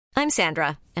I'm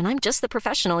Sandra, and I'm just the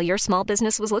professional your small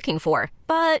business was looking for.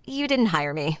 But you didn't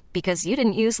hire me because you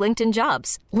didn't use LinkedIn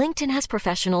Jobs. LinkedIn has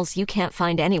professionals you can't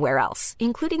find anywhere else,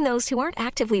 including those who aren't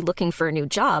actively looking for a new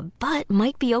job, but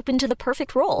might be open to the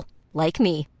perfect role, like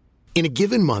me. In a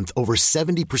given month, over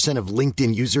 70% of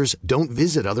LinkedIn users don't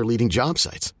visit other leading job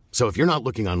sites. So if you're not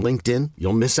looking on LinkedIn,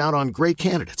 you'll miss out on great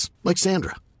candidates like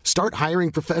Sandra. Start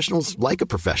hiring professionals like a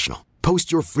professional.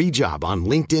 Post your free job on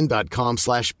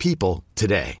linkedin.com/people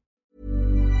today.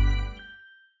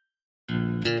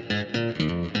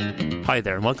 Hi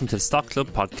there and welcome to the Stock Club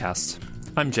podcast.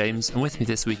 I'm James, and with me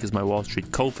this week is my Wall Street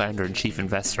co-founder and chief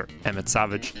investor, Emmett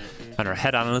Savage, and our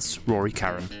head analyst, Rory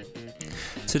Carron.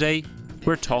 Today,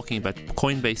 we're talking about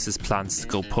Coinbase's plans to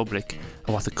go public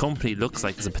and what the company looks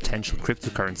like as a potential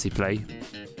cryptocurrency play,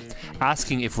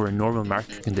 asking if we're in normal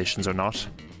market conditions or not,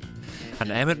 and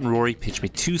Emmett and Rory pitch me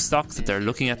two stocks that they're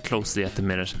looking at closely at the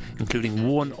minute, including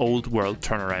one old world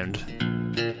turnaround.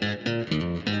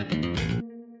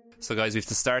 So guys, we have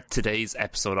to start today's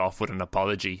episode off with an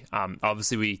apology.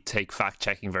 Obviously we take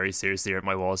fact-checking very seriously here at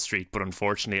My Wall Street, but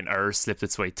unfortunately an error slipped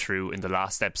its way through in the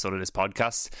last episode of this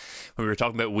podcast. When we were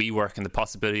talking about WeWork and the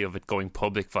possibility of it going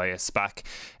public via SPAC,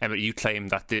 Emmett, you claimed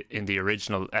that in the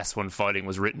original S1 filing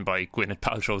was written by Gwyneth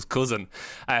Paltrow's cousin.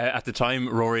 At the time,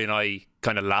 Rory and I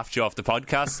kind of laughed you off the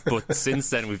podcast, but since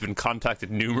then we've been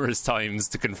contacted numerous times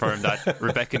to confirm that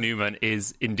Rebecca Newman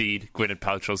is indeed Gwyneth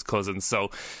Paltrow's cousin. So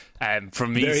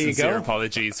from me, sincere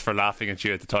apologies for laughing at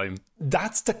you at the time.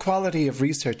 That's the quality of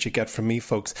research you get from me,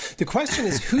 folks. The question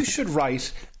is, who should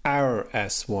write our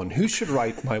S1? Who should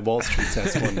write My Wall Street's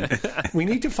S1? We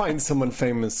need to find someone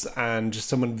famous and just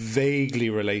someone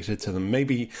vaguely related to them.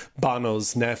 Maybe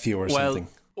Bono's nephew or something.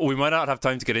 We might not have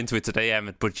time to get into it today,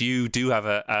 Emmett, but you do have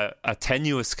a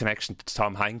tenuous connection to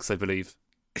Tom Hanks, I believe.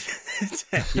 Is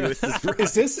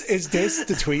this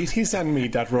the tweet he sent me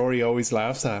that Rory always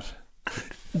laughs at?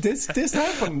 This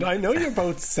happened. I know you're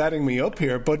both setting me up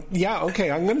here, but yeah, okay,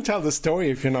 I'm going to tell the story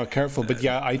if you're not careful, but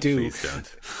yeah, I do. Please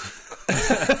don't.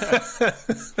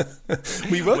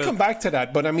 We will come back to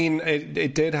that, but I mean,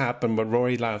 it did happen, but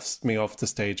Rory laughs me off the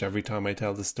stage every time I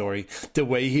tell the story, the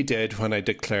way he did when I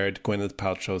declared Gwyneth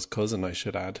Paltrow's cousin, I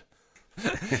should add.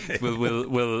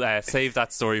 We'll save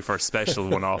that story for a special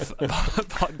one-off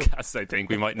podcast. I think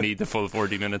we might need the full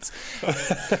 40 minutes.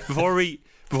 Before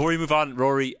we move on,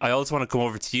 Rory, I also want to come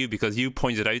over to you because you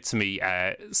pointed out to me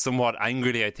somewhat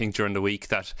angrily, I think, during the week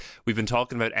that we've been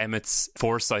talking about Emmett's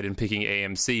foresight in picking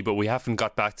AMC, but we haven't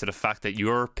got back to the fact that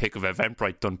your pick of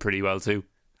Eventbrite done pretty well too.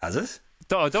 Has it?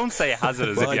 Don't say it has it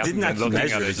as well, if you I haven't didn't been actually looking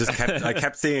measure at it. I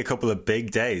kept seeing a couple of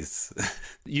big days.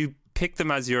 You picked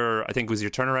them as your, I think it was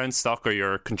your turnaround stock or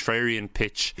your contrarian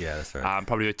pitch. Yeah, that's right.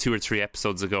 Probably about 2 or 3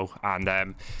 episodes ago,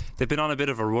 and they've been on a bit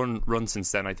of a run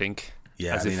since then, I think.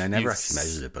 Yeah, I mean, I never actually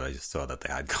measured it, but I just saw that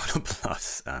they had gone up a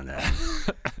lot. And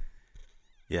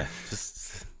yeah,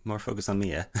 just more focus on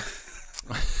me, yeah.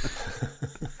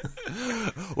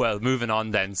 Well, moving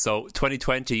on then. So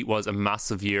 2020 was a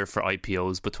massive year for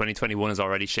IPOs, but 2021 is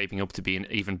already shaping up to be an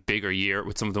even bigger year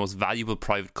with some of the most valuable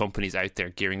private companies out there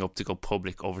gearing up to go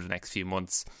public over the next few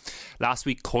months. Last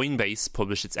week, Coinbase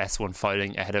published its S1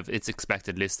 filing ahead of its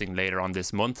expected listing later on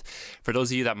this month. For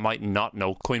those of you that might not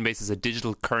know, Coinbase is a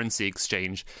digital currency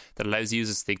exchange that allows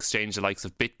users to exchange the likes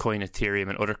of Bitcoin, Ethereum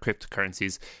and other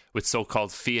cryptocurrencies with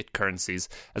so-called fiat currencies,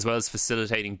 as well as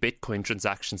facilitating Bitcoin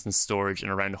transactions and storage in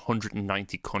around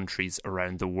 190 countries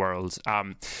around the world.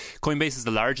 Coinbase is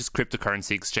the largest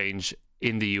cryptocurrency exchange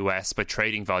in the US by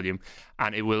trading volume,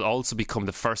 and it will also become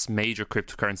the first major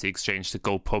cryptocurrency exchange to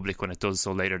go public when it does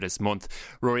so later this month.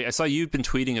 Rory, I saw you'd been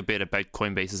tweeting a bit about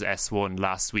Coinbase's S1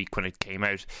 last week when it came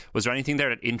out. Was there anything there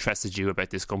that interested you about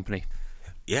this company?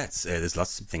 Yeah, there's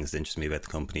lots of things that interest me about the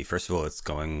company. First of all, it's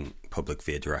going public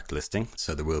via direct listing,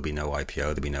 so there will be no IPO,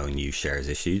 there'll be no new shares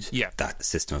issued. Yeah. That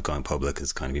system of going public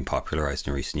has kind of been popularised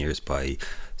in recent years by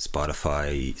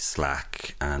Spotify,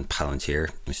 Slack and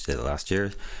Palantir, which did it last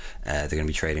year. They're going to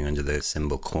be trading under the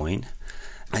symbol Coin.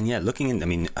 And yeah,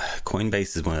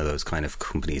 Coinbase is one of those kind of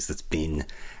companies that's been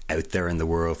out there in the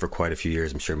world for quite a few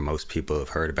years. I'm sure most people have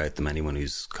heard about them. Anyone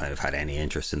who's kind of had any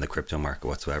interest in the crypto market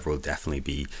whatsoever will definitely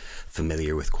be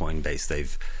familiar with Coinbase.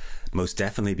 They've most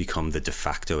definitely become the de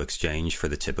facto exchange for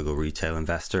the typical retail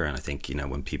investor. And I think,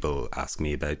 when people ask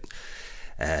me about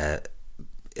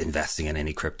investing in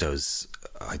any cryptos,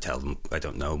 I tell them I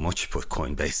don't know much, but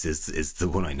Coinbase is the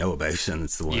one I know about, and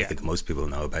it's the one I think most people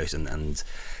know about, and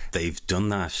they've done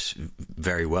that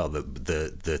very well.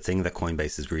 The thing that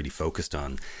Coinbase is really focused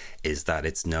on is that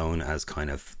it's known as kind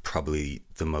of probably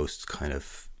the most kind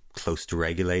of close to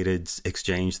regulated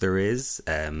exchange there is.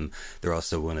 They're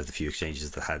also one of the few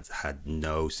exchanges that had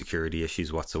no security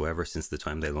issues whatsoever since the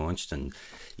time they launched. And,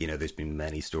 you know, there's been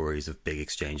many stories of big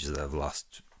exchanges that have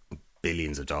lost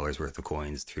billions of dollars worth of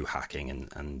coins through hacking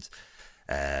and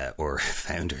or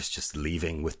founders just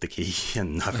leaving with the key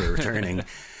and never returning.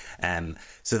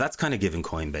 So that's kind of given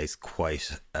Coinbase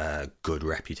quite a good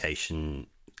reputation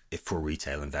for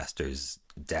retail investors,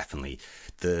 definitely.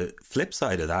 The flip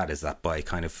side of that is that by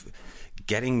kind of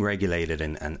getting regulated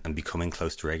and becoming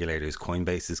close to regulators,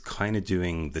 Coinbase is kind of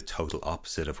doing the total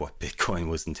opposite of what Bitcoin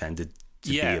was intended to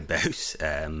be about.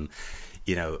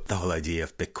 You know, the whole idea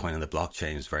of Bitcoin and the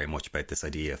blockchain is very much about this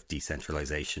idea of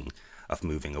decentralization, of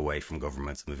moving away from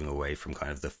governments, moving away from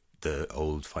kind of the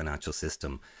old financial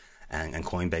system. And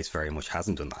Coinbase very much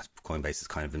hasn't done that. Coinbase has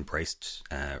kind of embraced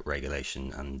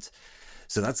regulation. And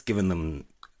so that's given them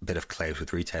a bit of clout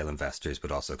with retail investors,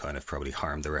 but also kind of probably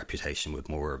harmed their reputation with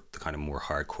the kind of more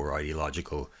hardcore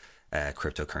ideological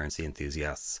cryptocurrency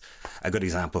enthusiasts. A good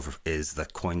example is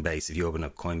that Coinbase, if you open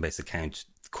a Coinbase account,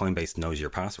 Coinbase knows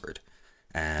your password.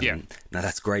 Now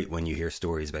that's great when you hear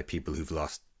stories about people who've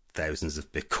lost thousands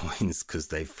of Bitcoins because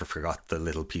they've forgot the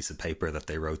little piece of paper that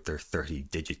they wrote their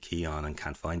 30-digit key on and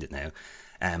can't find it now.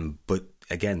 But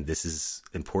again, this is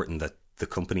important that the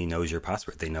company knows your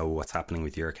password. They know what's happening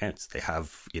with your accounts. They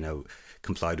have, you know,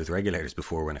 complied with regulators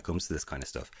before when it comes to this kind of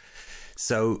stuff.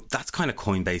 So that's kind of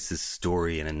Coinbase's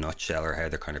story in a nutshell, or how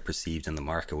they're kind of perceived in the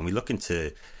market. When we look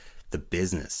into the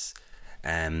business,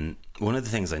 one of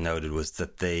the things I noted was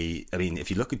that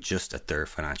if you look at their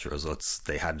financial results,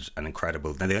 they had an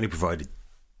incredible, now they only provided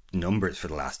numbers for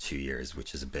the last 2 years,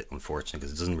 which is a bit unfortunate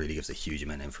because it doesn't really give us a huge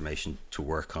amount of information to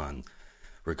work on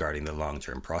regarding the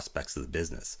long-term prospects of the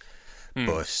business.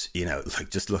 But, you know, like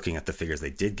just looking at the figures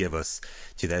they did give us,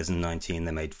 2019,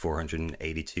 they made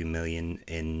 482 million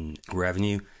in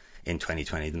revenue. In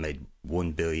 2020, they made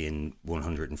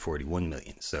 1,141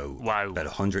 million. So about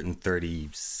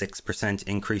 136%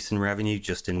 increase in revenue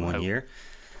just in 1 year.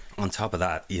 On top of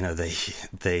that, you know, they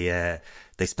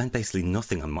spent basically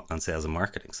nothing on sales and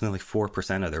marketing. Something like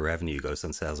 4% of their revenue goes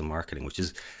on sales and marketing, which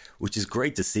is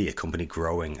great to see a company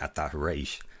growing at that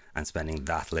rate and spending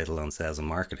that little on sales and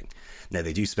marketing. Now,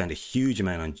 they do spend a huge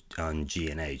amount on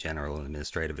G&A, general and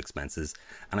administrative expenses,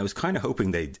 and I was kind of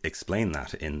hoping they'd explain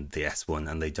that in the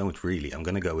S1, and they don't really. I'm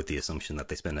going to go with the assumption that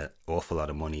they spend an awful lot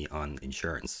of money on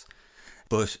insurance.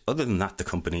 But other than that, the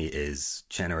company is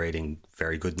generating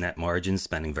very good net margins,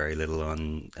 spending very little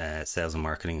on sales and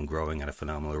marketing, and growing at a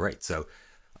phenomenal rate. So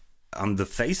on the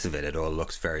face of it, it all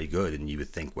looks very good, and you would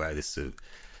think, wow, this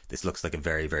looks like a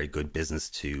very, very good business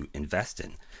to invest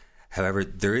in. However,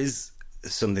 there is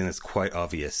something that's quite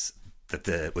obvious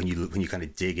that when you kind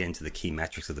of dig into the key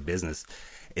metrics of the business,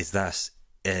 is that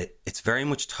it's very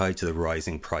much tied to the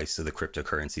rising price of the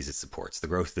cryptocurrencies it supports. The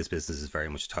growth of this business is very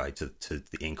much tied to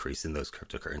the increase in those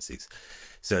cryptocurrencies.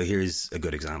 So here's a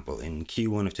good example. In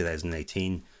Q1 of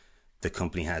 2018, the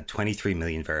company had 23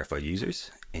 million verified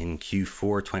users. In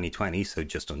Q4 2020, so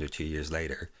just under 2 years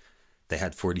later, they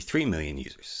had 43 million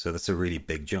users. So that's a really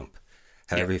big jump.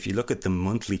 However, if you look at the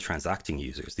monthly transacting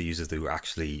users, the users that were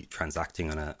actually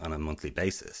transacting on a monthly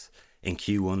basis, in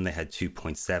Q1 they had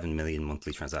 2.7 million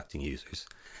monthly transacting users.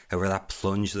 However, that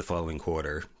plunged the following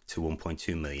quarter to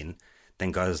 1.2 million,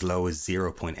 then got as low as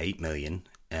 0.8 million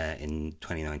in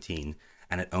 2019,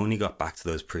 and it only got back to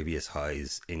those previous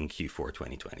highs in Q4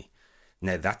 2020.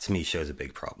 Now, that to me shows a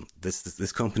big problem.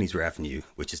 This company's revenue,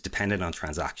 which is dependent on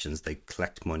transactions, they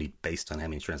collect money based on how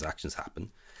many transactions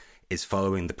happen, is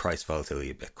following the price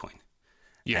volatility of Bitcoin.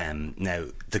 Now,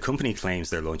 the company claims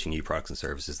they're launching new products and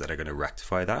services that are going to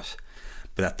rectify that,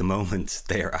 but at the moment,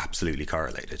 they are absolutely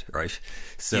correlated, right?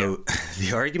 So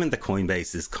the argument that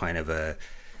Coinbase is kind of a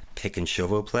pick and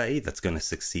shovel play that's going to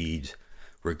succeed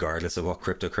regardless of what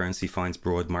cryptocurrency finds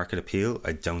broad market appeal,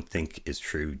 I don't think is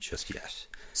true just yet.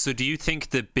 So do you think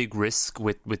the big risk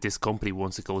with this company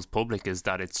once it goes public is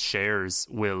that its shares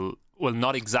will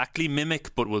not exactly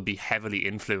mimic, but will be heavily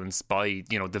influenced by,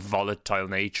 you know, the volatile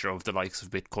nature of the likes of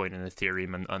Bitcoin and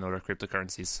Ethereum and other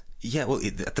cryptocurrencies? Yeah, well,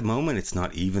 at the moment, it's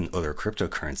not even other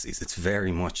cryptocurrencies. It's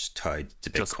very much tied to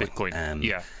Bitcoin. Just Bitcoin,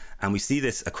 And we see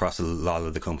this across a lot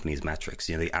of the company's metrics.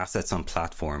 You know, the assets on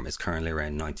platform is currently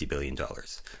around $90 billion.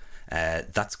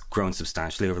 That's grown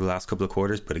substantially over the last couple of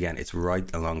quarters, but again, it's right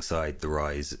alongside the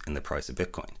rise in the price of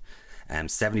Bitcoin.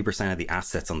 70% of the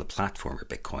assets on the platform are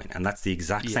Bitcoin, and that's the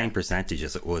exact same percentage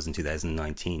as it was in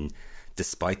 2019,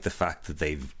 despite the fact that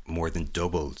they've more than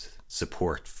doubled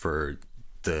support for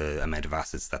the amount of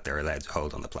assets that they're allowed to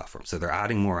hold on the platform. So they're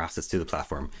adding more assets to the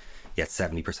platform, yet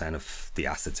 70% of the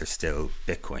assets are still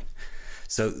Bitcoin.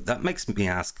 So that makes me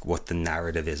ask what the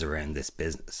narrative is around this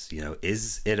business. You know,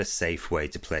 is it a safe way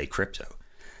to play crypto?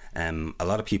 A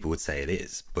lot of people would say it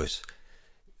is,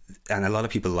 and a lot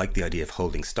of people like the idea of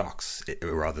holding stocks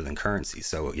rather than currency.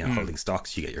 So, you know, holding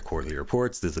stocks, you get your quarterly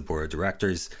reports, there's the board of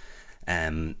directors,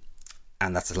 and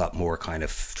that's a lot more kind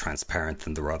of transparent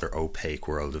than the rather opaque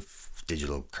world of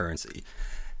digital currency.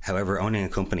 However, owning a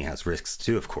company has risks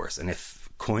too, of course. And if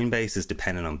Coinbase is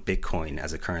dependent on Bitcoin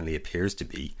as it currently appears to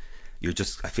be,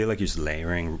 I feel like you're just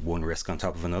layering one risk on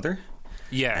top of another.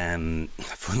 Yeah.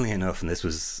 Funnily enough, and this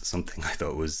was something I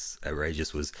thought was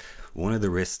outrageous, was one of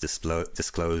the risks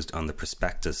disclosed on the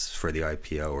prospectus for the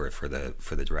IPO, or for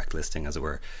the direct listing, as it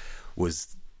were,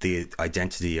 was the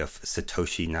identity of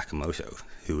Satoshi Nakamoto,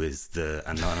 who is the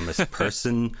anonymous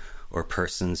person or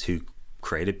persons who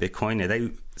created Bitcoin. Now,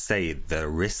 they say the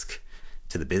risk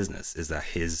to the business is that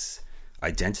his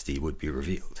identity would be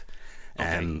revealed.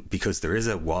 Because there is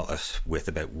a wallet with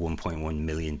about 1.1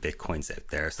 million Bitcoins out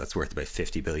there, so that's worth about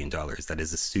 $50 billion, that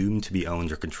is assumed to be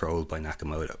owned or controlled by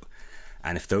Nakamoto.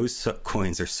 And if those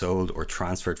coins are sold or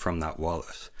transferred from that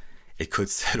wallet, it could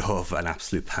set off an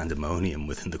absolute pandemonium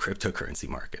within the cryptocurrency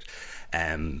market.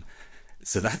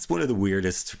 So that's one of the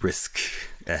weirdest risk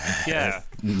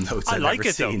notes I've ever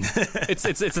seen.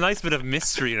 It's a nice bit of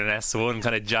mystery in an S1,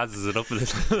 kind of jazzes it up a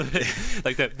little bit,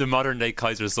 like the modern day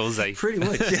Kaiser Soze. Pretty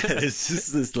much, yeah. It's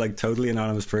just this like totally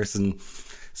anonymous person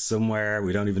somewhere,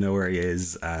 we don't even know where he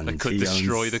is, and that could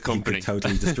destroy the company. He could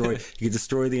totally destroy. He could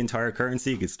destroy the entire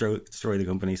currency. He could destroy the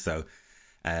company. So,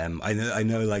 I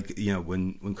know, like, you know,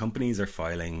 when companies are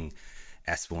filing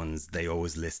S1s, they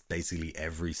always list basically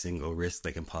every single risk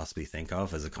they can possibly think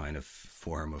of as a kind of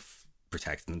form of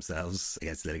protecting themselves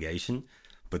against litigation.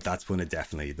 But that's one of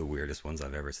definitely the weirdest ones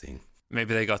I've ever seen.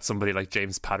 Maybe they got somebody like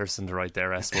James Patterson to write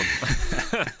their S1.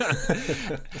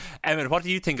 Emmett, what do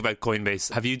you think about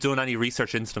Coinbase? Have you done any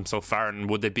research into them so far? And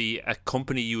would they be a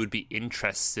company you would be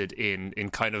interested in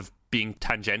kind of being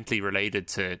tangentially related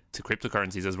to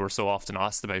cryptocurrencies, as we're so often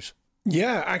asked about?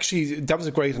 Yeah, actually, that was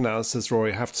a great analysis,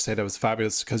 Rory. I have to say that was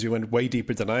fabulous, because you went way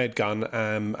deeper than I had gone.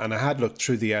 And I had looked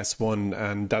through the S1,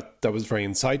 and that was very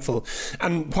insightful.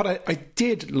 And what I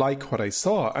did like what I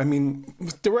saw. I mean,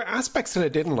 there were aspects that I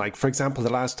didn't like. For example,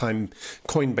 the last time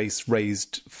Coinbase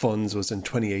raised funds was in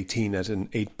 2018 at an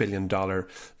 $8 billion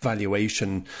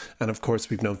valuation. And of course,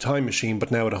 we've no time machine,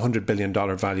 but now at $100 billion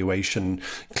valuation,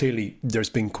 clearly there's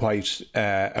been quite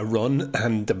a run,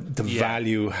 and the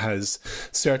value has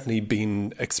certainly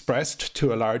been expressed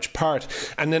to a large part.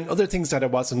 And then other things that I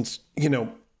wasn't,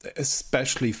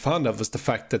 especially fond of was the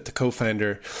fact that the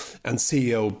co-founder and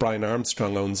CEO Brian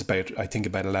Armstrong owns about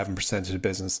 11% of the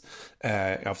business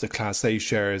of the Class A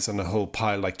shares, and a whole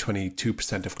pile like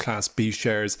 22% of Class B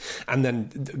shares. And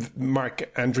then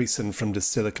Mark Andreessen from the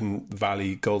Silicon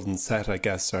Valley Golden Set, I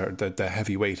guess, or the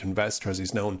heavyweight investor as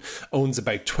he's known, owns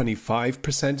about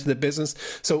 25% of the business.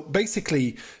 So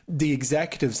basically the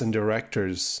executives and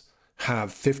directors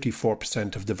have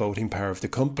 54% of the voting power of the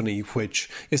company, which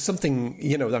is something,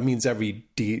 that means every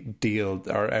deal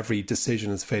or every decision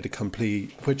is fait accompli,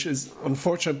 which is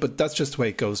unfortunate, but that's just the way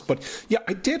it goes. But yeah,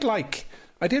 I did like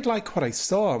what I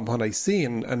saw and what I see,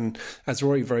 and as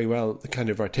Rory very well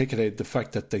kind of articulated, the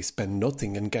fact that they spend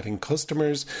nothing in getting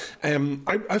customers.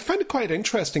 I find it quite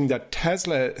interesting that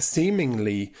Tesla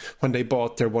seemingly, when they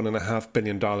bought their $1.5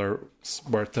 billion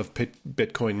worth of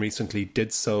Bitcoin recently,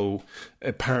 did so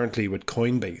apparently with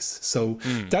Coinbase. So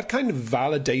that kind of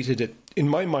validated it in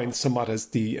my mind somewhat as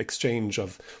the exchange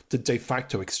of the de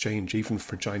facto exchange, even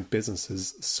for giant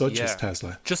businesses such as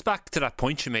Tesla. Just back to that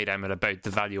point you made, Emmett, about the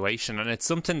valuation, and it's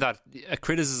something that a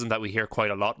criticism that we hear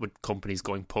quite a lot with companies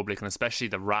going public, and especially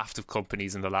the raft of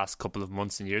companies in the last couple of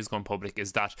months and years going public,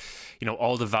 is that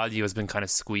all the value has been kind of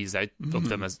squeezed out of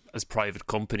them as private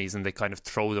companies, and they kind of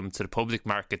throw them to the public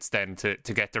markets then to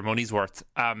get their money's worth.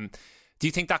 Do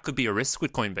you think that could be a risk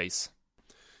with Coinbase?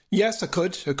 Yes, it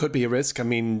could. It could be a risk. I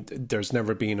mean, there's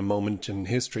never been a moment in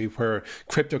history where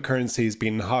cryptocurrency has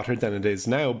been hotter than it is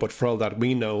now, but for all that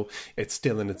we know, it's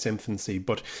still in its infancy.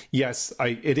 But yes,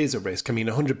 it is a risk. I mean,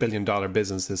 $100 billion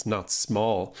business is not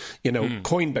small.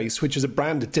 Coinbase, which is a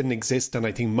brand that didn't exist, and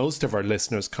I think most of our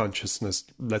listeners' consciousness,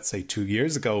 let's say 2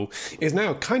 years ago, is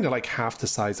now kind of like half the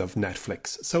size of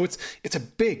Netflix. So it's a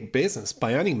big business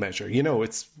by any measure.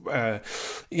 It's a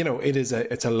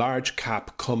large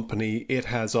cap company. It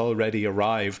has already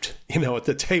arrived, at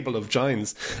the table of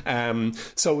giants.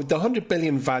 So the 100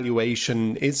 billion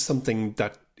valuation is something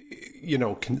that,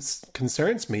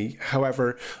 concerns me.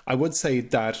 However, I would say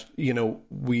that,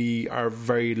 we are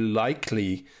very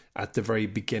likely at the very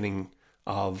beginning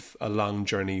of a long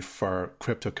journey for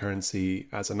cryptocurrency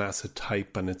as an asset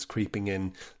type, and it's creeping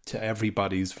in to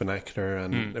everybody's vernacular,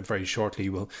 and very shortly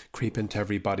will creep into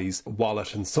everybody's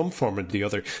wallet in some form or the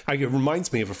other. It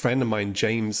reminds me of a friend of mine,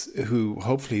 James, who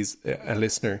hopefully is a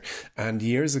listener, and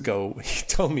years ago he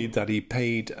told me that he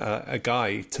paid a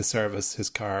guy to service his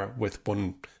car with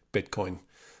 1 Bitcoin.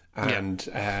 And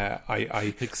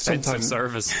I expensive sometimes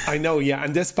service. I know, yeah.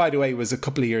 And this, by the way, was a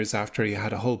couple of years after he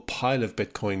had a whole pile of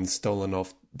Bitcoin stolen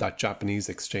off that Japanese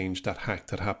exchange, that hack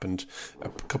that happened a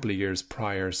couple of years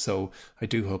prior. So I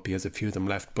do hope he has a few of them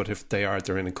left. But if they are,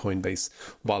 they're in a Coinbase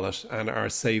wallet and are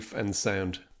safe and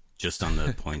sound. Just on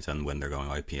the point on when they're going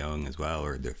IPOing as well,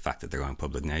 or the fact that they're going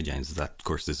public now, James, is that, of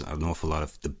course, there's an awful lot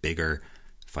of the bigger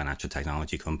financial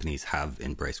technology companies have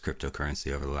embraced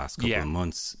cryptocurrency over the last couple of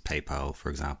months. PayPal, for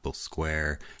example,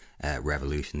 Square,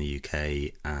 Revolut in the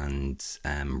UK, and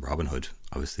Robinhood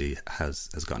obviously has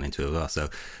gotten into it as well. So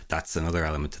that's another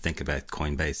element to think about.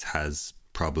 Coinbase has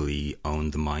probably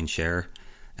owned the mindshare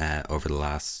over the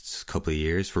last couple of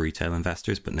years for retail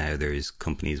investors, but now there's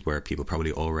companies where people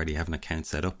probably already have an account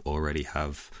set up, already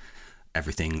have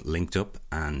everything linked up,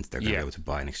 and they're going to be able to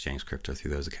buy and exchange crypto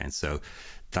through those accounts. So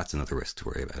that's another risk to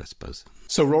worry about, I suppose.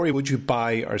 So, Rory, would you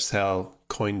buy or sell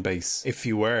Coinbase if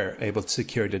you were able to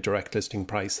secure the direct listing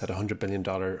price at $100 billion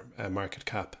market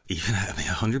cap? Even, I mean,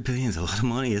 $100 billion is a lot of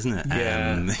money, isn't it?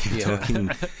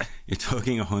 You're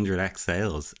talking 100x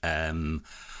sales. I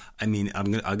mean,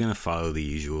 I'm gonna follow the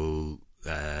usual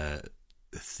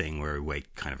thing where we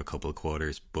wait kind of a couple of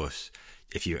quarters, but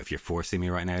if you're forcing me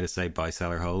right now to say buy,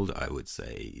 sell, or hold, I would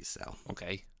say sell.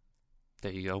 Okay,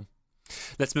 there you go.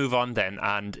 Let's move on then.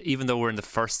 And even though we're in the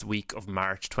first week of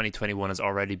March, 2021 has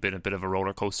already been a bit of a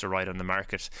roller coaster ride on the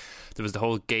market. There was the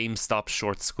whole GameStop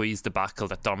short squeeze debacle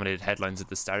that dominated headlines at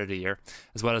the start of the year,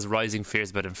 as well as rising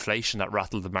fears about inflation that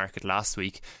rattled the market last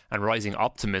week, and rising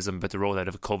optimism about the rollout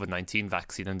of a COVID-19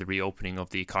 vaccine and the reopening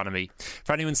of the economy.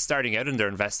 For anyone starting out in their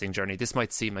investing journey, this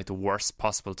might seem like the worst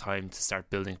possible time to start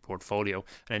building a portfolio.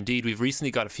 And indeed, we've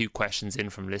recently got a few questions in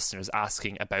from listeners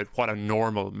asking about what a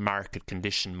normal market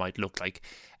condition might look like.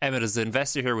 Emmett, as the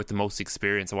investor here with the most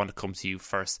experience, I want to come to you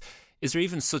first. Is there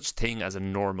even such thing as a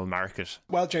normal market?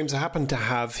 Well, James, I happen to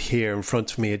have here in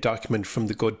front of me a document from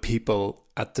the good people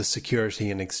at the Security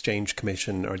and Exchange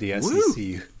Commission, or the SEC.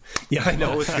 Woo! Yeah, I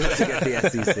know. It's good to get the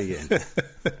SEC in.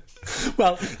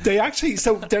 Well,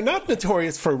 they're not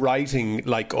notorious for writing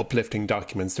like uplifting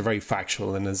documents. They're very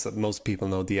factual, and as most people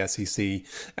know, the SEC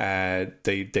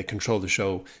they control the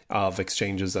show of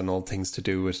exchanges and all things to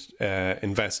do with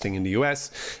investing in the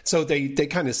US. So they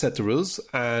kind of set the rules,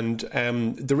 and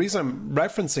the reason I'm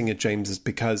referencing it, James, is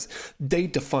because they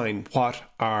define what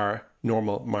are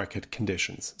normal market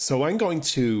conditions. So I'm going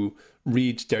to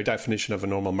read their definition of a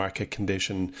normal market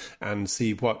condition and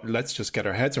see let's just get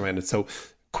our heads around it. So,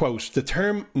 quote, the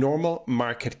term normal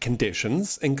market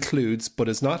conditions includes, but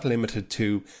is not limited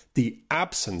to, the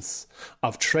absence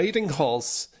of trading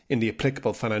halts in the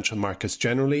applicable financial markets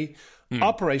generally,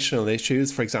 operational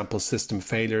issues, for example, system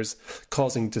failures,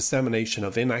 causing dissemination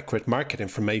of inaccurate market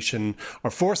information, or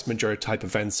force majeure type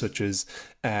events such as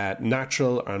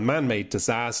natural or man-made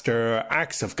disaster,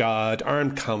 acts of God,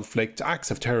 armed conflict,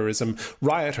 acts of terrorism,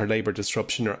 riot or labour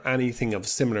disruption, or anything of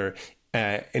similar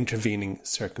intervening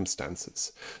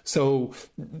circumstances. So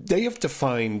they have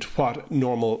defined what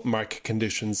normal market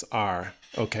conditions are.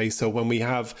 Okay, so when we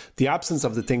have the absence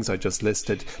of the things I just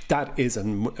listed, that is a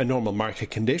normal market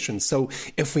condition. So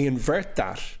if we invert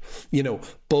that,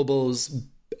 bubbles,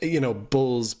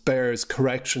 bulls, bears,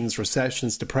 corrections,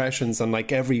 recessions, depressions, and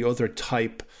like every other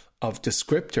type of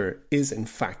descriptor is in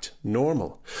fact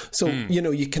normal. So,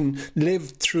 you can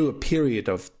live through a period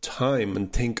of time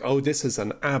and think, oh, this is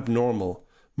an abnormal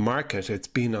market. It's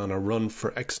been on a run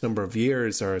for X number of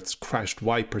years, or it's crashed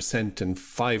Y% in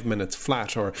 5 minutes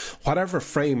flat, or whatever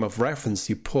frame of reference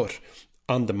you put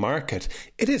on the market.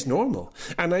 It is normal.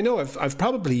 And I know I've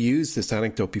probably used this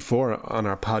anecdote before on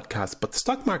our podcast, but the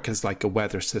stock market is like a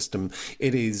weather system.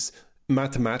 It is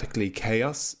mathematically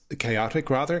chaotic,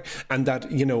 and that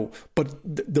but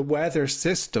the weather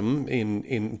system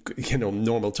in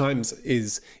normal times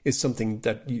is something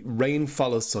that rain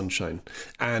follows sunshine,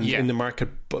 and in the market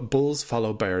bulls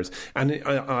follow bears, and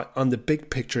on the big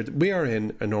picture we are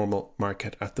in a normal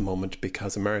market at the moment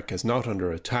because America is not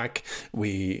under attack.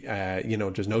 We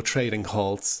there's no trading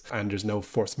halts, and there's no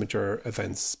force majeure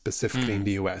events specifically in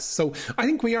the US. So I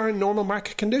think we are in normal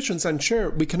market conditions, and sure,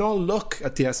 we can all look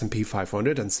at the S&P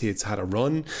 500 and see it's had a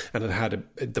run, and it had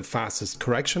the fastest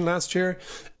correction last year.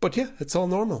 But yeah, it's all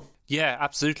normal. Yeah,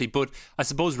 absolutely. But I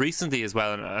suppose recently as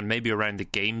well, and maybe around the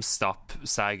GameStop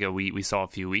saga we saw a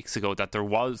few weeks ago, that there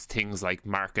was things like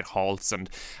market halts and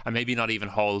maybe not even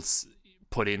halts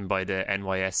put in by the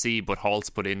NYSE, but halts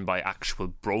put in by actual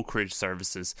brokerage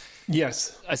services.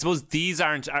 Yes. I suppose these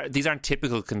aren't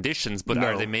typical conditions, but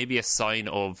are they maybe a sign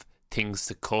of things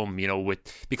to come,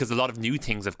 because a lot of new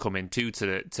things have come in too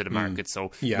to the market.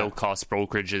 So low cost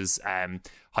brokerages,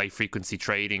 high frequency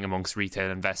trading amongst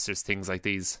retail investors, things like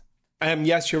these.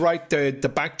 Yes, you're right.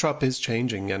 The backdrop is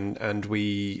changing, and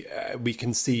we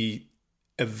can see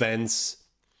events,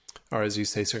 or as you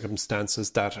say,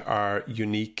 circumstances that are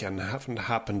unique and haven't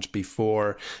happened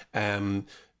before.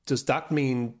 Does that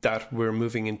mean that we're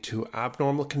moving into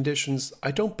abnormal conditions? I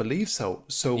don't believe so.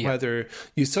 So whether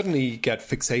you suddenly get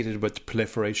fixated with the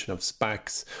proliferation of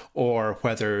SPACs, or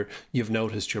whether you've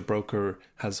noticed your broker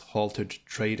has halted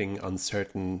trading on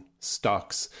certain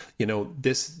stocks,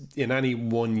 this, in any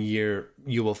 1 year,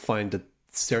 you will find that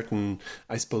certain,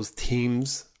 I suppose,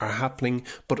 themes are happening,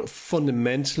 but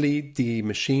fundamentally the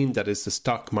machine that is the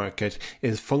stock market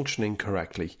is functioning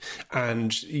correctly.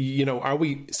 And are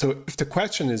we, so if the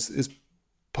question is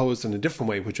posed in a different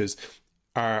way, which is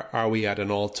are we at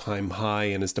an all-time high,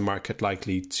 and is the market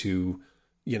likely to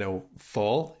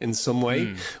fall in some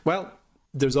way? Well,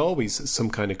 there's always some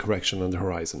kind of correction on the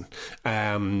horizon.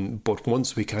 But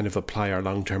once we kind of apply our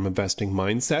long-term investing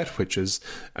mindset, which is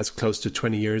as close to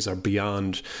 20 years or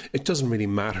beyond, it doesn't really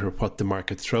matter what the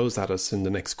market throws at us in the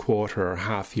next quarter or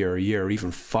half year, or year, or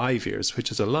even 5 years,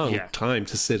 which is a long time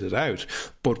to sit it out.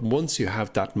 But once you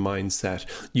have that mindset,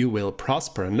 you will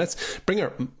prosper. And let's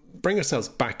bring ourselves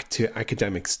back to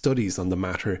academic studies on the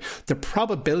matter.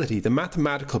 The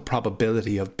mathematical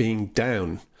probability of being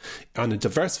down on a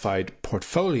diversified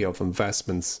portfolio of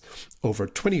investments over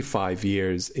 25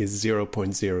 years is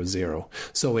 0.00.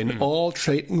 So in all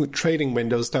trading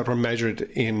windows that were measured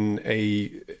in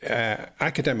a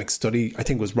academic study, I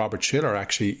think it was Robert Shiller,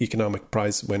 actually, economic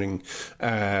prize winning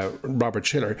Robert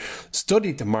Shiller,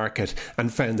 studied the market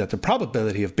and found that the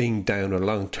probability of being down a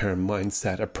long-term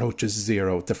mindset approaches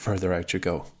zero the further out you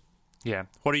go. Yeah.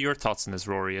 What are your thoughts on this,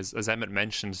 Rory? As Emmett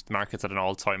mentioned, the market's at an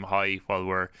all-time high while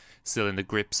we're still in the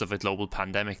grips of a global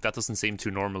pandemic. That doesn't seem too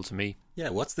normal to me. Yeah,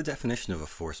 what's the definition of a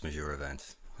force majeure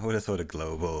event? I would have thought a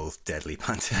global deadly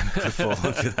pandemic would fall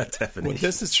under that definition. Well,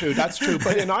 this is true, that's true.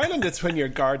 But in Ireland, it's when your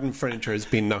garden furniture has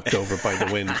been knocked over by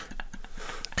the wind.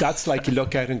 That's like you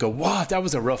look out and go, wow, that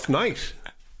was a rough night.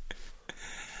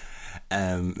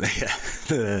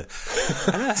 Sorry,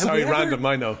 random,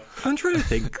 I know. I'm trying to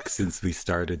think, since we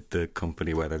started the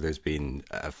company, whether there's been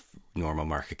normal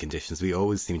market conditions. We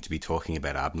always seem to be talking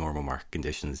about abnormal market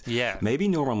conditions. Yeah. Maybe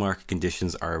normal market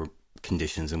conditions are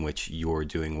conditions in which you're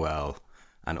doing well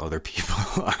and other people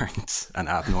aren't, and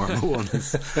abnormal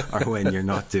ones are when you're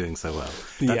not doing so well.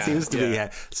 That seems to be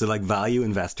so like value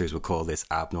investors would call this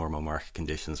abnormal market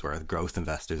conditions, where growth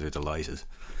investors are delighted.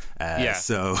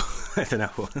 So I don't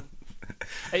know.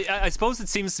 I suppose it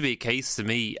seems to be a case to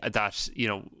me that,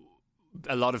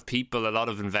 a lot of people, a lot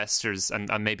of investors, and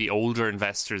maybe older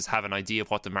investors have an idea of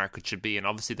what the market should be. And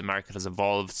obviously the market has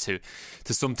evolved to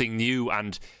something new,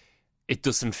 and it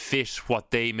doesn't fit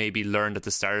what they maybe learned at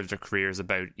the start of their careers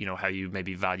about, how you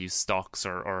maybe value stocks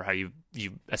or how you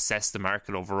assess the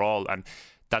market overall. And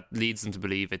that leads them to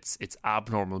believe it's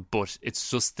abnormal, but it's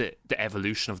just the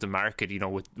evolution of the market,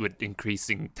 with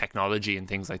increasing technology and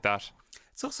things like that.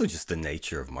 It's also just the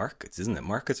nature of markets, isn't it?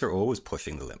 Markets are always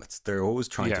pushing the limits. They're always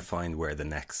trying to find where the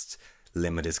next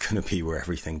limit is going to be, where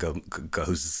everything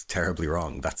goes terribly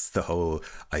wrong. That's the whole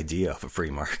idea of a free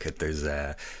market.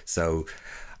 So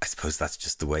I suppose that's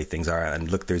just the way things are. And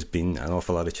look, there's been an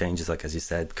awful lot of changes, like as you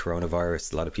said,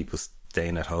 coronavirus, a lot of people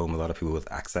staying at home, a lot of people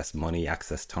with access money,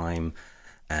 access time.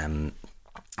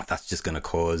 That's just going to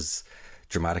cause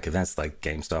dramatic events. Like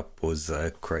GameStop was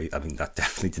great. I mean, that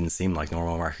definitely didn't seem like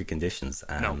normal market conditions.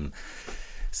 No.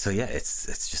 So yeah,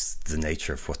 it's just the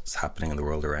nature of what's happening in the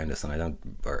world around us, and I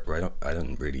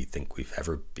don't really think we've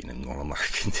ever been in normal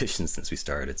market conditions since we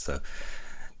started. So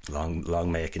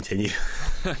long may it continue.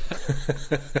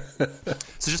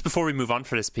 So just before we move on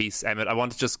for this piece, Emmett, I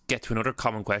want to just get to another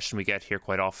common question we get here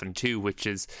quite often too, which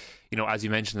is, as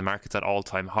you mentioned, the market's at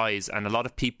all-time highs, and a lot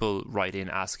of people write in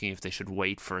asking if they should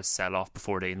wait for a sell-off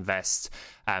before they invest,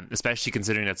 especially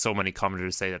considering that so many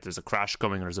commenters say that there's a crash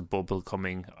coming, or there's a bubble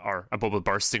coming, or a bubble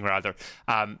bursting rather.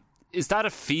 Is that a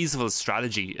feasible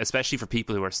strategy, especially for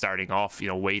people who are starting off,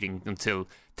 waiting until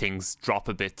things drop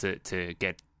a bit to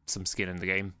get some skin in the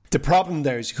game? The problem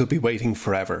there is you could be waiting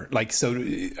forever. So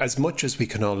as much as we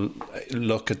can all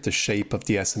look at the shape of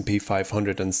the S&P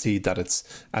 500 and see that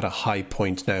it's at a high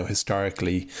point now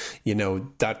historically,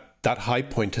 that that high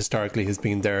point historically has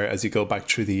been there as you go back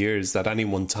through the years. At any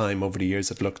one time over the years,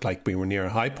 it looked like we were near a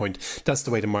high point. That's the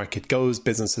way the market goes.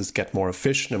 Businesses get more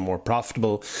efficient and more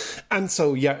profitable. And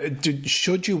so,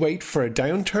 should you wait for a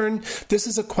downturn? This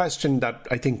is a question that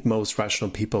I think most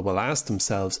rational people will ask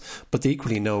themselves, but they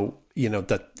equally know,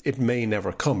 that it may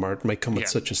never come, or it may come at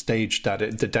such a stage that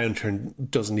the downturn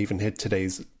doesn't even hit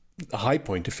today's high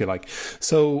point, if you like.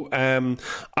 So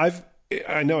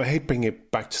I know I hate bringing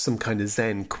it back to some kind of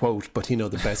Zen quote, but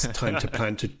the best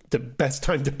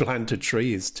time to plant a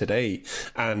tree is today,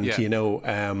 and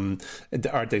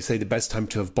or they say the best time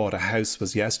to have bought a house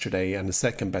was yesterday, and the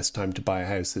second best time to buy a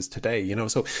house is today.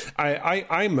 So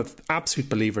I'm an absolute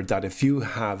believer that if you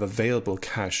have available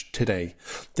cash today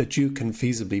that you can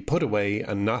feasibly put away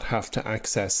and not have to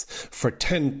access for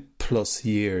 10 plus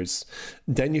years,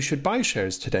 then you should buy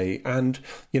shares today. And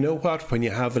you know what? When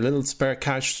you have a little spare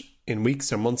cash in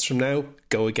weeks or months from now,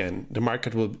 go again. The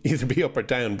market will either be up or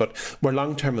down, but we're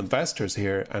long-term investors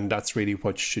here, and that's really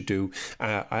what you should do.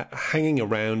 Hanging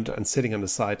around and sitting on the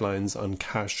sidelines on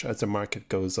cash as the market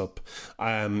goes up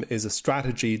is a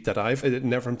strategy that I've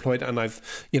never employed, and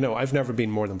I've never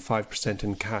been more than 5%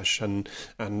 in cash, and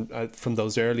from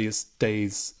those earliest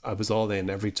days, I was all in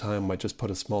every time. I just put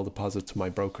a small deposit to my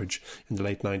brokerage in the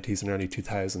late 90s and early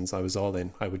 2000s. I was all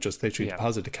in. I would just literally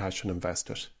deposit the cash and invest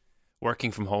it.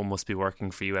 Working from home must be working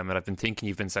for you, Emmett. I've been thinking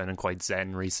you've been sounding quite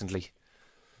zen recently.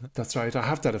 That's right. I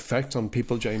have that effect on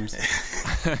people, James.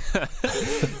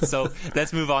 So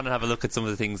let's move on and have a look at some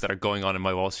of the things that are going on in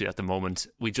My Wall Street at the moment.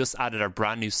 We just added our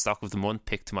brand new Stock of the Month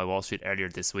pick to My Wall Street earlier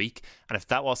this week. And if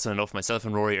that wasn't enough, myself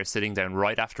and Rory are sitting down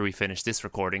right after we finish this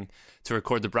recording to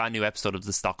record the brand new episode of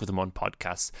the Stock of the Month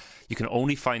podcast. You can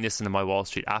only find this in the My Wall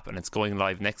Street app, and it's going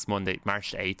live next Monday,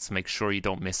 March 8th. So make sure you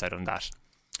don't miss out on that.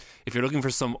 If you're looking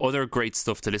for some other great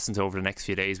stuff to listen to over the next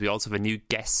few days, we also have a new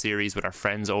guest series with our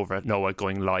friends over at Noah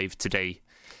going live today.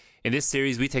 In this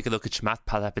series, we take a look at Chamath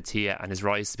Palihapitiya and his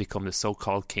rise to become the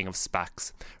so-called king of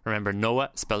SPACs. Remember,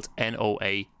 Noah, spelt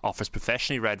N-O-A, offers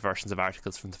professionally read versions of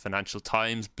articles from the Financial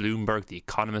Times, Bloomberg, The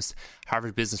Economist,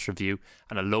 Harvard Business Review,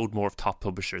 and a load more of top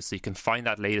publishers. So you can find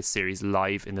that latest series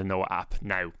live in the Noah app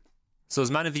now. So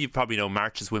as many of you probably know,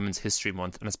 March is Women's History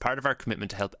Month, and as part of our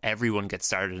commitment to help everyone get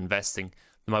started investing,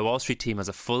 the My Wall Street team has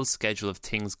a full schedule of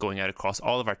things going out across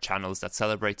all of our channels that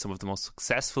celebrate some of the most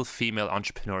successful female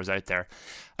entrepreneurs out there,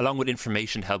 along with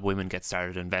information to help women get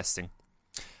started investing.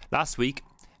 Last week,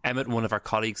 Emmett and one of our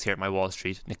colleagues here at My Wall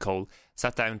Street, Nicole,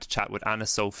 sat down to chat with Anna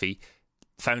Sophie,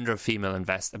 founder of Female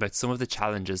Invest, about some of the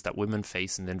challenges that women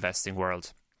face in the investing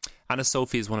world. Anna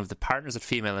Sophie is one of the partners at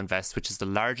Female Invest, which is the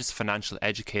largest financial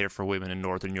educator for women in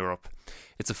Northern Europe.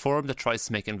 It's a forum that tries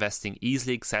to make investing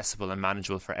easily accessible and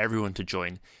manageable for everyone to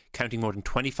join, counting more than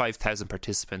 25,000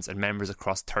 participants and members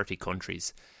across 30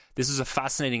 countries. This was a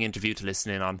fascinating interview to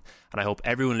listen in on, and I hope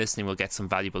everyone listening will get some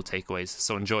valuable takeaways.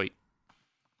 So enjoy.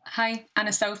 Hi,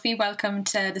 Anna Sophie. Welcome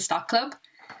to the Stock Club.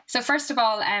 So first of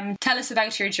all, tell us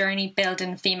about your journey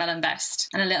building Female Invest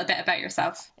and a little bit about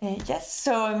yourself. Yes,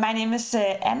 so my name is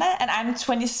Anna and I'm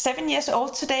 27 years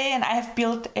old today, and I have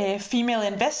built Female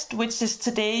Invest, which is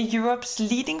today Europe's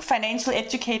leading financial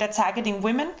educator targeting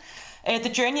women. The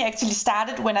journey actually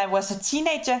started when I was a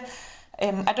teenager.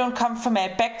 I don't come from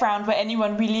a background where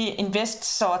anyone really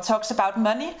invests or talks about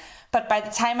money. But by the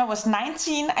time I was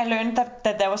 19, I learned that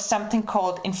there was something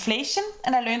called inflation,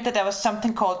 and I learned that there was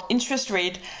something called interest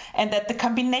rate, and that the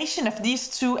combination of these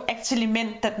two actually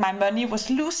meant that my money was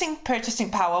losing purchasing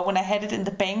power when I had it in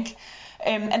the bank.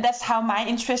 And that's how my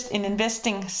interest in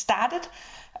investing started.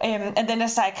 And then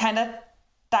as I kind of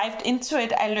dived into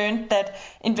it, I learned that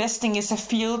investing is a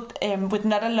field with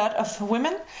not a lot of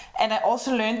women. And I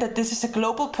also learned that this is a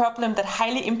global problem that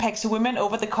highly impacts women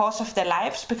over the course of their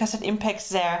lives because it impacts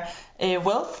their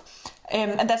wealth.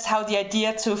 And that's how the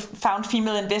idea to found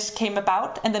Female Invest came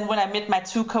about. And then when I met my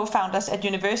two co-founders at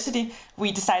university,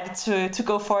 we decided to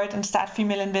go for it and start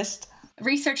Female Invest.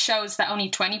 Research shows that only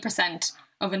 20%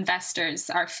 of investors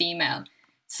are female.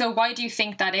 So why do you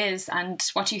think that is, and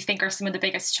what do you think are some of the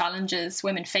biggest challenges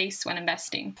women face when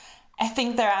investing? I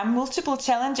think there are multiple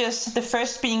challenges, the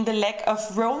first being the lack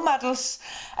of role models.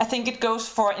 I think it goes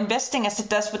for investing as it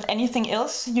does with anything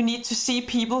else. You need to see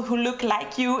people who look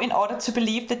like you in order to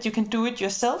believe that you can do it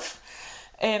yourself.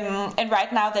 And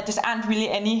right now there just aren't really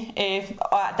any,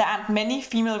 or there aren't many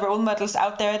female role models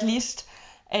out there at least.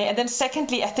 And then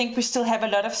secondly, I think we still have a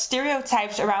lot of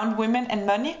stereotypes around women and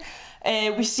money.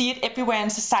 We see it everywhere in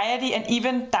society and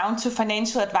even down to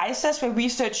financial advisors, where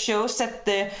research shows that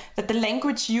the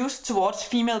language used towards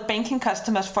female banking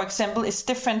customers, for example, is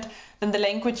different than the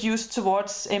language used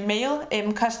towards male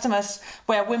customers,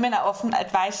 where women are often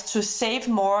advised to save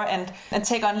more and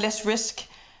take on less risk.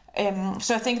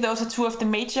 So I think those are two of the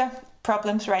major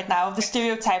problems right now, the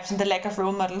stereotypes and the lack of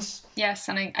role models. Yes,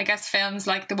 and I guess films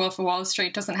like The Wolf of Wall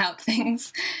Street doesn't help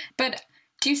things. But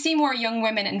do you see more young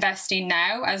women investing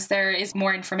now as there is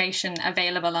more information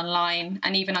available online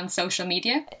and even on social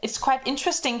media? It's quite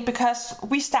interesting because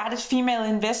we started Female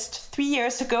Invest 3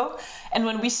 years ago. And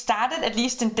when we started, at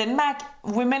least in Denmark,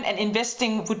 women and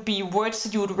investing would be words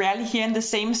that you would rarely hear in the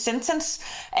same sentence.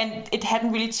 And it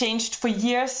hadn't really changed for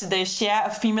years, the share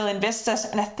of female investors.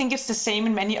 And I think it's the same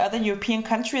in many other European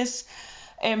countries.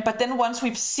 But then once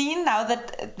we've seen now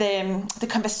that the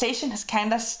conversation has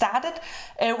kind of started,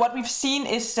 what we've seen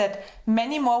is that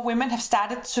many more women have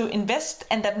started to invest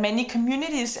and that many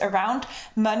communities around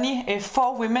money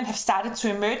for women have started to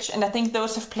emerge. And I think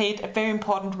those have played a very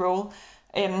important role.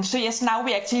 So yes, now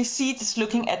we actually see, just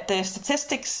looking at the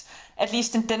statistics, at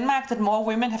least in Denmark, that more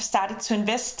women have started to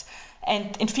invest.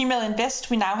 And in Female Invest,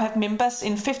 we now have members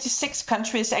in 56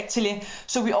 countries, actually.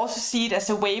 So we also see it as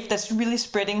a wave that's really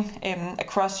spreading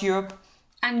across Europe.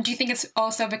 And do you think it's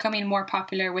also becoming more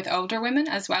popular with older women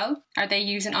as well? Are they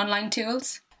using online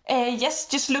tools? Yes,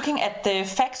 just looking at the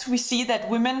facts, we see that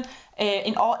women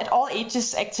at all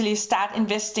ages actually start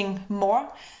investing more.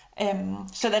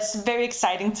 So that's very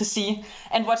exciting to see.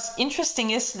 And what's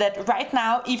interesting is that right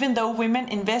now, even though women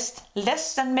invest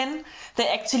less than men, they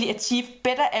actually achieve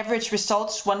better average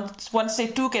results once they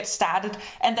do get started.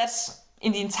 And that's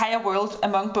in the entire world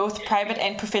among both private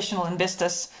and professional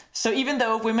investors. So even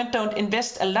though women don't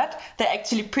invest a lot, they're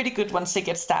actually pretty good once they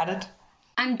get started.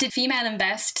 And did Female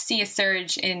Invest see a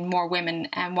surge in more women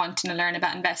wanting to learn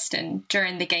about investing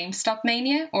during the GameStop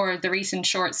mania or the recent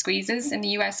short squeezes in the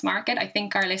US market? I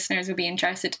think our listeners would be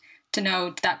interested to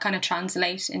know, did that kind of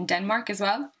translate in Denmark as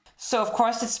well? So, of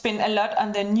course, it's been a lot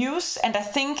on the news. And I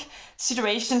think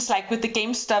situations like with the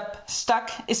GameStop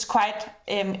stock is quite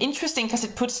interesting because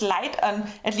it puts light on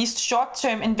at least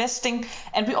short-term investing.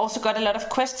 And we also got a lot of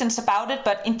questions about it.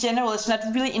 But in general, it's not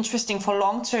really interesting for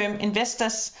long-term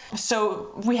investors. So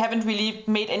we haven't really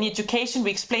made any education. We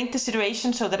explained the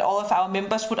situation so that all of our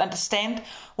members would understand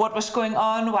what was going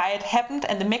on, why it happened,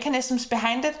 and the mechanisms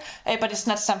behind it. But it's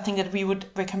not something that we would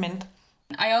recommend.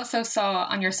 I also saw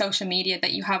on your social media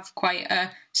that you have quite a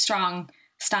strong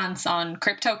stance on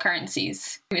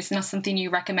cryptocurrencies. It's not something you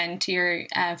recommend to your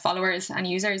followers and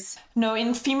users? No,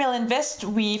 in Female Invest,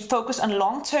 we focus on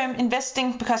long-term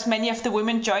investing because many of the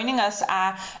women joining us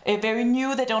are very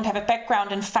new. They don't have a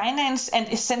background in finance,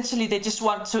 and essentially they just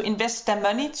want to invest their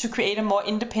money to create a more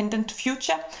independent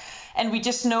future. And we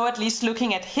just know, at least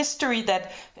looking at history,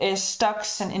 that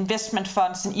stocks and investment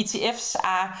funds and ETFs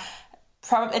are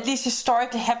probably, at least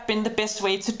historically, have been the best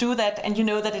way to do that. And you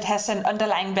know that it has an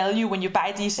underlying value when you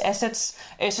buy these assets.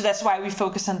 So that's why we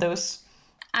focus on those.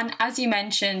 And as you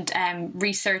mentioned,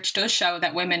 research does show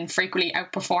that women frequently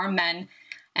outperform men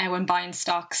when buying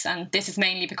stocks. And this is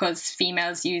mainly because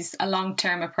females use a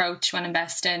long-term approach when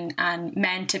investing and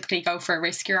men typically go for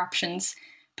riskier options.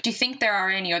 But do you think there are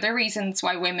any other reasons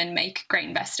why women make great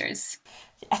investors?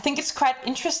 I think it's quite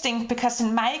interesting because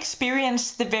in my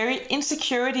experience, the very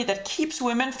insecurity that keeps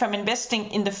women from investing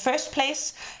in the first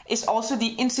place is also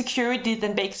the insecurity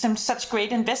that makes them such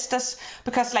great investors.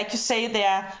 Because like you say, they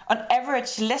are on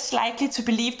average less likely to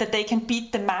believe that they can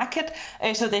beat the market.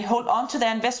 So they hold on to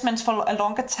their investments for a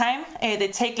longer time. They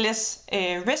take less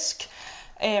risk.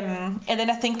 And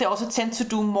then I think they also tend to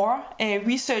do more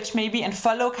research maybe and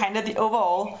follow kind of the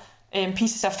overall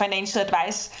pieces of financial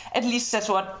advice. At least that's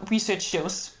what research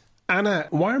shows. Anna,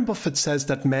 Warren Buffett says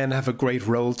that men have a great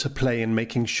role to play in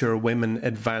making sure women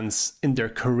advance in their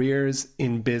careers,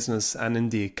 in business and in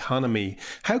the economy.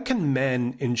 How can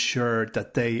men ensure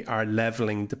that they are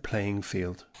levelling the playing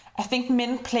field? I think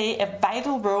men play a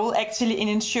vital role actually in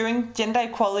ensuring gender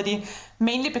equality,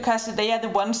 mainly because they are the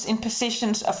ones in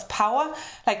positions of power,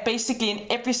 like basically in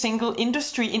every single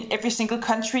industry, in every single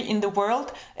country in the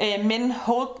world, men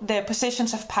hold their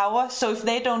positions of power. So if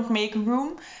they don't make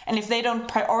room and if they don't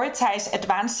prioritize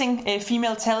advancing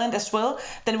female talent as well,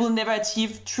 then we'll never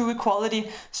achieve true equality.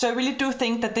 So I really do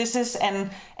think that this is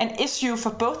an issue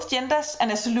for both genders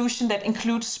and a solution that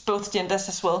includes both genders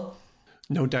as well.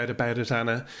 No doubt about it,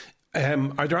 Anna.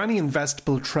 Are there any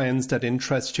investable trends that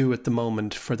interest you at the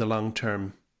moment for the long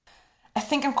term? I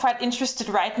think I'm quite interested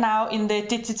right now in the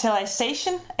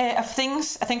digitalization of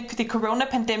things. I think the corona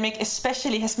pandemic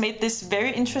especially has made this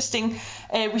very interesting.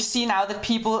 We see now that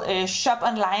people shop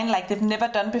online like they've never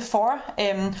done before.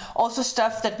 Also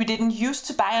stuff that we didn't used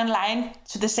to buy online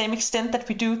to the same extent that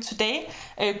we do today.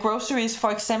 Groceries,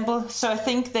 for example. So I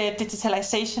think the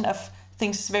digitalization of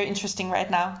things is very interesting right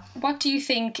now. What do you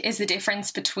think is the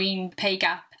difference between pay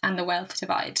gap and the wealth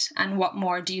divide? And what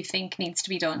more do you think needs to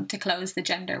be done to close the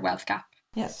gender wealth gap?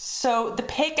 Yes, so the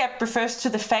pay gap refers to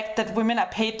the fact that women are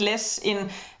paid less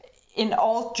in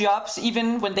all jobs,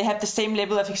 even when they have the same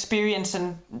level of experience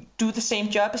and do the same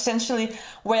job essentially,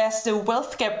 whereas the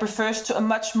wealth gap refers to a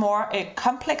much more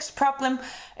complex problem.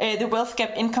 The wealth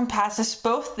gap encompasses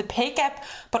both the pay gap,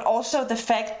 but also the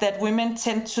fact that women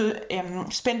tend to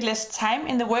spend less time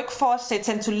in the workforce, they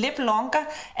tend to live longer,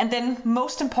 and then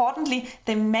most importantly,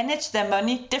 they manage their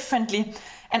money differently.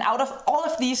 And out of all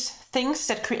of these things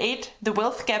that create the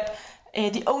wealth gap,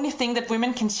 the only thing that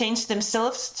women can change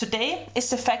themselves today is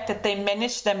the fact that they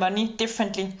manage their money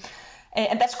differently.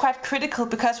 And that's quite critical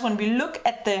because when we look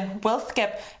at the wealth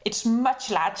gap, it's much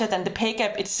larger than the pay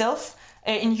gap itself.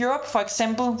 In Europe, for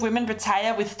example, women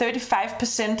retire with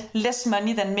 35% less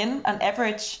money than men on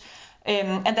average.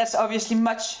 And that's obviously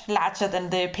much larger than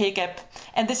the pay gap.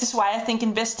 And this is why I think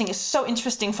investing is so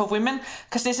interesting for women,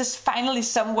 because this is finally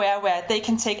somewhere where they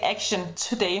can take action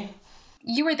today.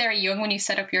 You were very young when you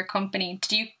set up your company.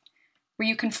 Were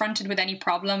you confronted with any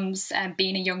problems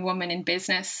being a young woman in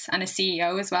business and a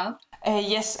CEO as well?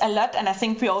 Yes, a lot. And I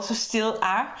think we also still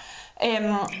are.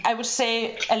 I would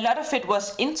say a lot of it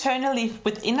was internally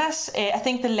within us. I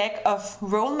think the lack of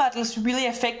role models really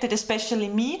affected especially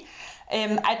me.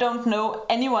 I don't know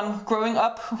anyone growing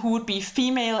up who would be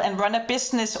female and run a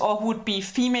business or who would be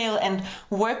female and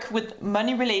work with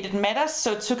money-related matters.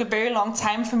 So it took a very long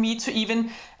time for me to even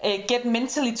get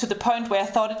mentally to the point where I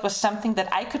thought it was something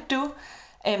that I could do.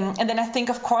 And then I think,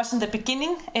 of course, in the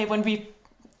beginning, when we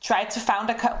tried to found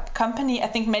a company, I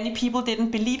think many people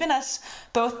didn't believe in us,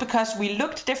 both because we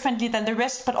looked differently than the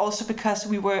rest, but also because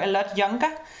we were a lot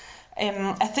younger.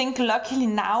 I think luckily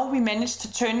now we managed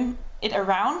to turn it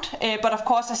around, but of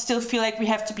course I still feel like we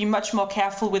have to be much more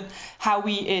careful with how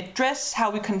we dress, how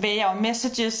we convey our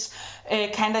messages.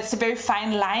 It's a very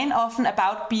fine line often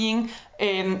about being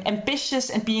ambitious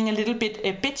and being a little bit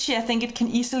bitchy. I think it can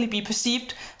easily be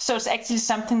perceived, so it's actually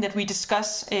something that we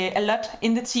discuss a lot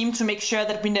in the team to make sure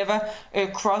that we never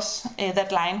cross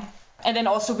that line. And then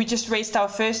also we just raised our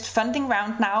first funding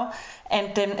round now.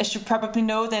 And as you probably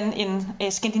know, then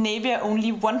in Scandinavia,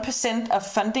 only 1% of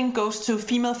funding goes to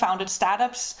female-founded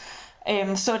startups.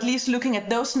 So at least looking at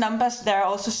those numbers, there are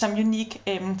also some unique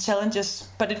challenges,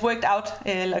 but it worked out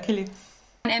luckily.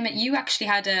 And Emma, you actually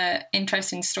had an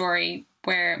interesting story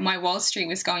where My Wall Street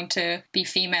was going to be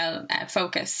female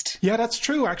focused. Yeah, that's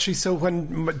true, actually. So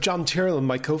when John Tyrrell,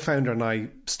 my co-founder, and I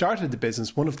started the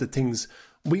business, one of the things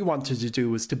we wanted to do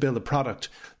was to build a product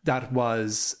that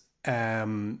was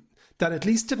that at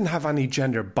least didn't have any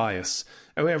gender bias.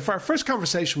 Our first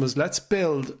conversation was, let's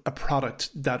build a product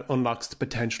that unlocks the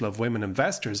potential of women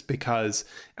investors, because,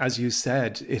 as you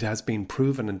said, it has been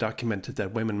proven and documented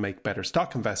that women make better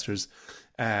stock investors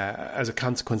as a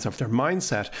consequence of their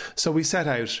mindset. So we set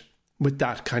out with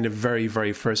that kind of very,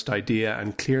 very first idea,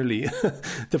 and clearly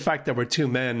the fact that we're two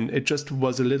men, it just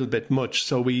was a little bit much.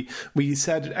 So we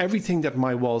said everything that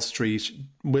My Wall Street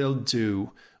will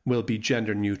do will be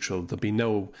gender neutral. There'll be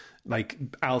no like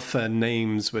alpha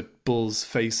names with bulls'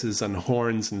 faces and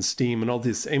horns and steam and all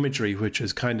this imagery, which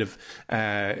is kind of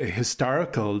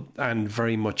historical and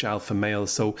very much alpha male.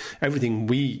 So everything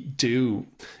we do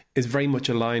is very much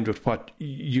aligned with what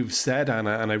you've said,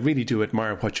 Anna, and I really do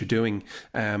admire what you're doing.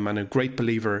 I'm a great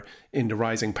believer in the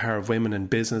rising power of women in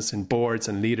business, in boards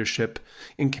and leadership,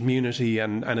 in community,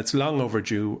 and it's long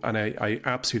overdue, and I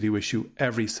absolutely wish you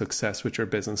every success with your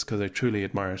business, because I truly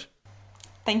admire it.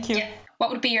 Thank you. What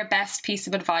would be your best piece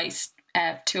of advice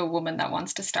to a woman that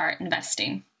wants to start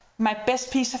investing? My best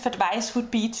piece of advice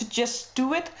would be to just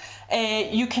do it.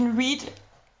 You can read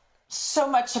so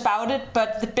much about it,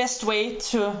 but the best way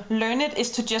to learn it is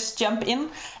to just jump in.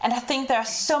 And I think there are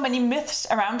so many myths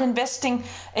around investing.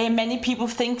 Many people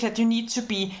think that you need to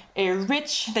be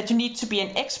rich, that you need to be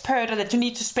an expert, or that you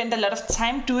need to spend a lot of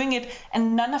time doing it,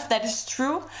 and none of that is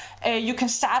true. You can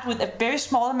start with a very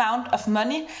small amount of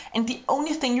money, and the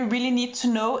only thing you really need to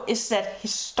know is that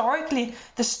historically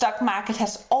the stock market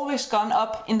has always gone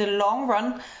up in the long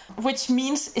run, which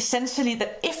means essentially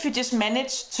that if you just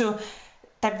manage to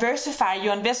diversify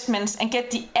your investments and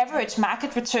get the average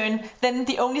market return, then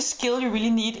the only skill you really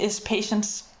need is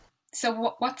patience.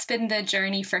 So what's been the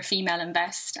journey for Female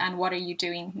Invest, and what are you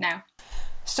doing now?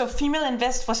 So Female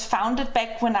Invest was founded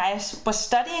back when I was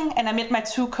studying, and I met my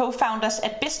two co-founders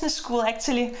at business school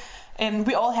actually.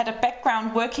 We all had a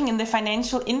background working in the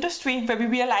financial industry, where we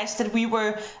realized that we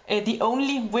were the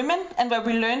only women, and where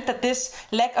we learned that this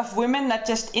lack of women, not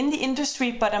just in the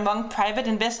industry but among private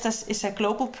investors, is a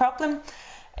global problem.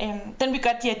 Then we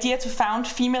got the idea to found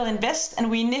Female Invest, and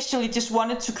we initially just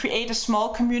wanted to create a small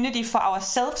community for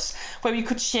ourselves where we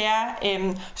could share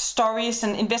stories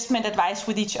and investment advice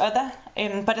with each other.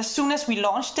 But as soon as we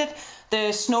launched it,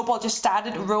 the snowball just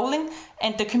started rolling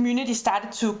and the community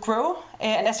started to grow.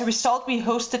 And as a result, we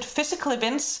hosted physical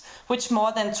events, which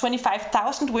more than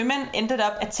 25,000 women ended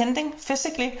up attending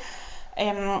physically.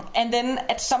 And then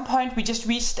at some point we just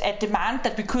reached a demand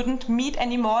that we couldn't meet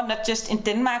anymore, not just in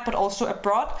Denmark but also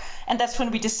abroad, and that's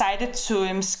when we decided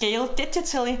to scale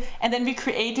digitally. And then we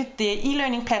created the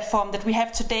e-learning platform that we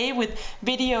have today with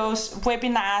videos,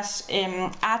 webinars,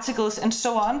 articles and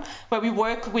so on, where we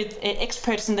work with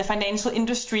experts in the financial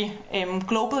industry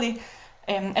globally.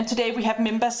 And today we have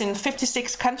members in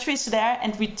 56 countries there,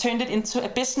 and we turned it into a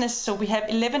business, so we have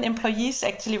 11 employees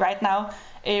actually right now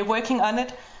working on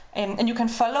it. And you can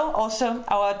follow also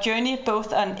our journey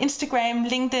both on Instagram,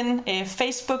 LinkedIn,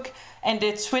 Facebook, and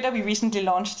Twitter we recently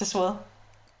launched as well.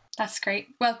 That's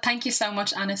great. Well, thank you so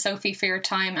much, Anna-Sophie, for your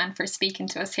time and for speaking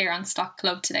to us here on Stock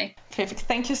Club today. Perfect.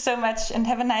 Thank you so much and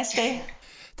have a nice day.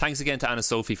 Thanks again to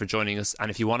Anna-Sophie for joining us.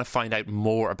 And if you want to find out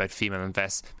more about Female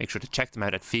Invest, make sure to check them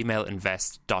out at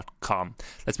femaleinvest.com.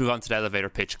 Let's move on to the elevator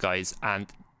pitch, guys. And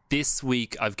this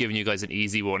week, I've given you guys an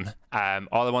easy one.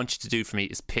 All I want you to do for me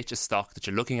is pitch a stock that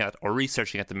you're looking at or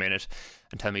researching at the minute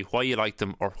and tell me why you like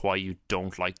them or why you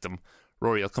don't like them.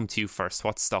 Rory, I'll come to you first.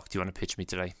 What stock do you want to pitch me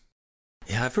today?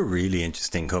 Yeah, I have a really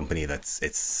interesting company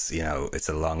it's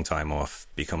a long time off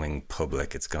becoming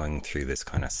public. It's going through this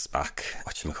kind of SPAC,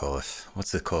 whatchamacallit,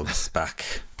 what's it called?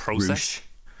 SPAC process?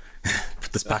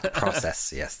 The SPAC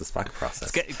process, yes, the SPAC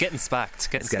process. It's getting SPAC'd.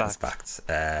 Getting SPAC'd.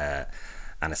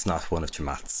 And it's not one of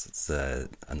Chamath's, it's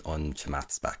an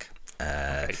un-Chamath SPAC.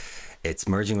 Okay. It's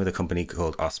merging with a company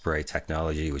called Osprey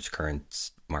Technology, which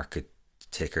current market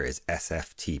ticker is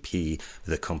SFTP.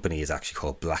 The company is actually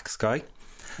called BlackSky.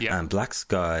 Yeah. And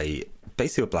BlackSky,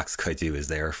 basically what BlackSky do is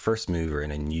they're a first mover in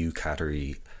a new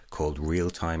category called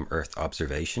real-time Earth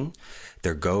observation.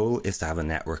 Their goal is to have a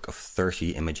network of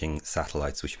 30 imaging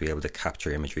satellites which will be able to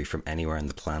capture imagery from anywhere on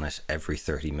the planet every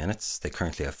 30 minutes. They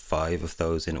currently have 5 of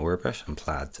those in orbit and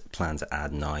plan to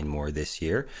add 9 more this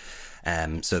year.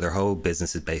 So their whole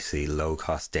business is basically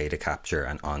low-cost data capture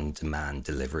and on-demand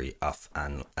delivery of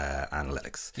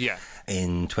analytics. Yeah.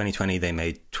 In 2020, they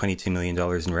made $22 million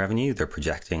in revenue. They're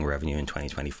projecting revenue in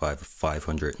 2025 of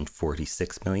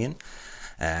 $546 million.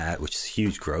 Which is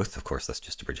huge growth. Of course, that's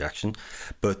just a projection.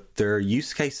 But their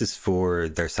use cases for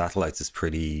their satellites is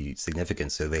pretty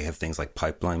significant. So they have things like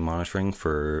pipeline monitoring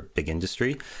for big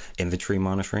industry, inventory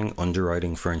monitoring,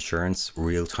 underwriting for insurance,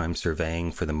 real-time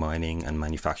surveying for the mining and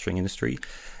manufacturing industry,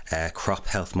 crop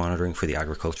health monitoring for the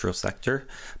agricultural sector,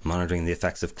 monitoring the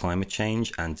effects of climate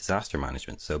change, and disaster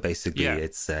management. So basically,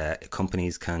 it's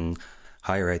companies can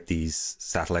hire out these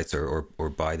satellites or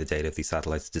buy the data of these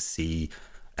satellites to see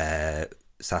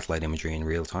satellite imagery in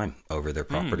real time over their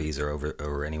properties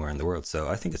or anywhere in the world. So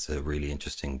I think it's a really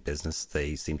interesting business.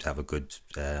 They seem to have a good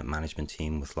management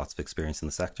team with lots of experience in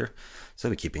the sector. So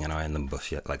I'll be keeping an eye on them.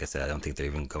 But yeah, like I said, I don't think they're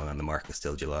even going on the market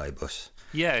still July. But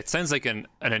yeah, it sounds like an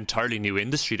entirely new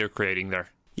industry they're creating there.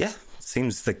 Yeah, it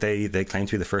seems like they claim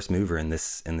to be the first mover in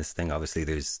this thing. Obviously,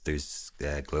 there's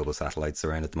global satellites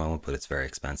around at the moment, but it's very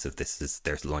expensive.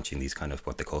 They're launching these kind of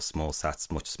what they call small sats,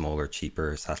 much smaller,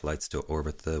 cheaper satellites to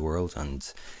orbit the world,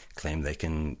 and claim they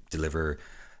can deliver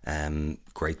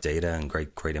great data and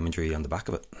great imagery on the back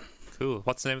of it. Cool.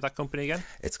 What's the name of that company again?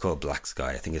 It's called BlackSky.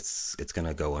 I think it's going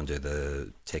to go under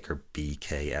the ticker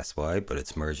BKSY, but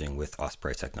it's merging with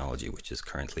Osprey Technology, which is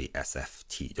currently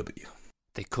SFTW.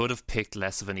 They could have picked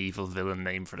less of an evil villain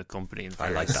name for the company.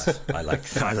 I like that. I like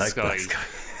BlackSky.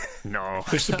 No.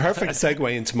 Which is the perfect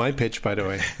segue into my pitch, by the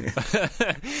way.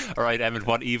 All right, Emmett,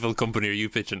 what evil company are you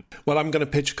pitching? Well, I'm going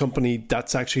to pitch a company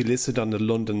that's actually listed on the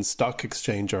London Stock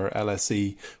Exchange, or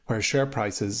LSE, where share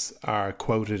prices are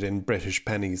quoted in British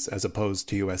pennies as opposed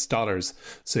to US dollars.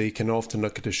 So you can often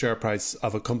look at the share price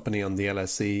of a company on the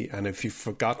LSE, and if you've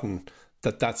forgotten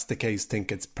that's the case,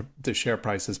 think the share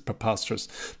price is preposterous.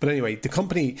 But anyway,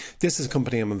 this is a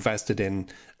company I'm invested in,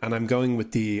 and I'm going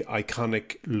with the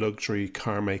iconic luxury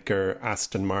car maker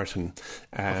Aston Martin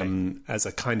as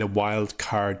a kind of wild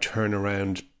card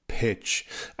turnaround pitch.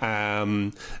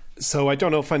 So I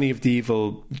don't know if any of the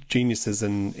evil geniuses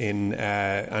in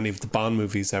any of the Bond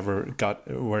movies ever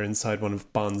were inside one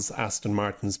of Bond's Aston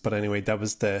Martins, but anyway, that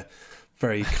was the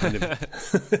very kind of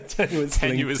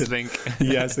tenuous link.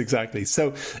 Yes, exactly.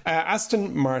 So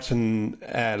Aston Martin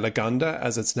Lagonda,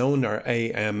 as it's known, or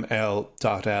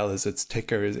AML.L as its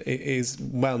ticker, is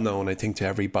well known, I think, to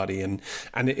everybody. And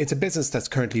it's a business that's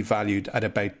currently valued at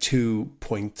about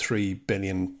 £2.3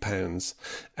 billion.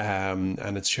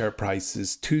 And its share price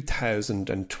is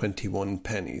 2,021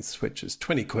 pennies, which is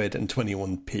 20 quid and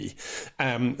 21p.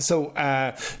 Now,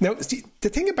 the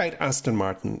thing about Aston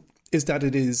Martin is that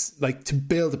it is like, to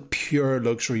build a pure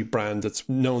luxury brand that's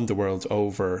known the world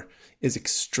over is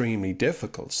extremely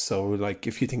difficult. So like,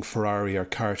 if you think Ferrari or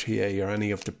Cartier or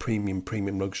any of the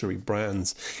premium luxury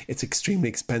brands, it's extremely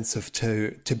expensive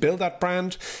to build that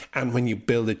brand. And when you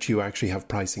build it, you actually have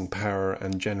pricing power,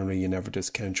 and generally you never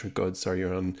discount your goods or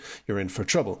you're in for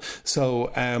trouble.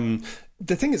 So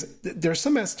the thing is, there are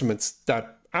some estimates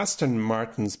that Aston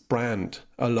Martin's brand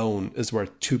alone is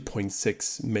worth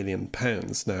 £2.6 million.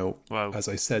 Now, wow. As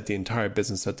I said, the entire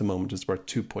business at the moment is worth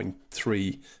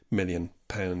 £2.3 million.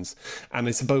 And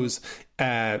I suppose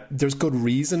there's good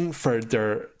reason for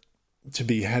there to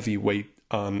be heavy weight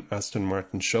on Aston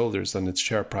Martin's shoulders, and its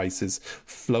share price is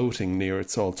floating near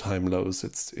its all-time lows.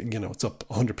 It's up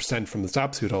 100% from its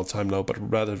absolute all-time low, but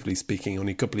relatively speaking,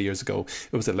 only a couple of years ago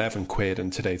it was 11 quid,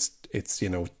 and today it's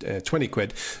 20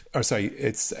 quid. Or sorry,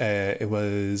 it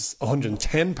was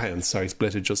 110 pounds. Sorry,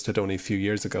 split adjusted only a few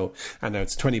years ago, and now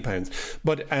it's 20 pounds.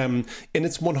 But in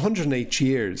its 108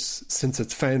 years since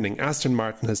its founding, Aston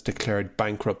Martin has declared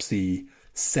bankruptcy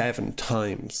 7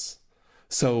 times.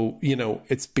 So,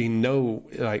 it's been no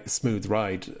smooth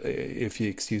ride, if you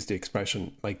excuse the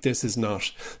expression. Like, this has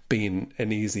not been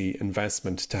an easy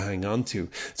investment to hang on to.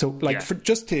 So, if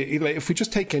we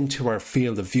just take into our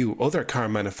field of view other car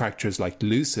manufacturers like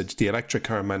Lucid, the electric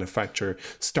car manufacturer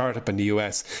startup in the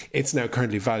US, it's now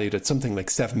currently valued at something like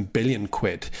 7 billion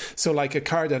quid. So, like, a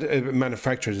car that a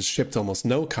manufacturer has shipped almost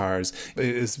no cars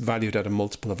is valued at a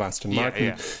multiple of Aston Martin.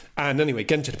 Yeah. And anyway,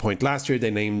 getting to the point, last year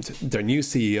they named their new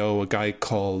CEO, a guy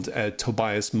called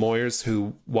Tobias Moyers,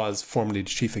 who was formerly the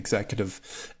chief executive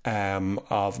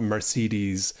of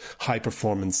Mercedes high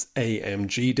performance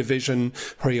AMG division,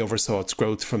 where he oversaw its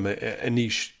growth from a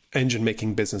niche engine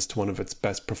making business to one of its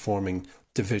best performing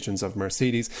divisions of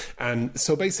Mercedes. And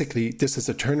so basically this is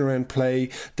a turnaround play.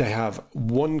 They have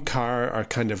one car, or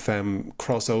kind of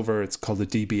crossover, it's called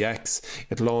the DBX.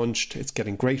 It launched, it's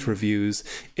getting great reviews.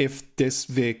 If this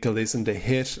vehicle isn't a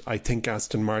hit, I think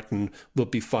Aston Martin will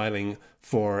be filing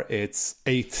for its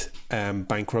 8th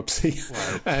bankruptcy.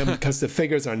 Wow. Because the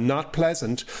figures are not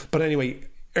pleasant. But anyway,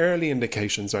 early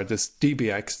indications are this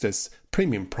DBX, this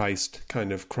premium priced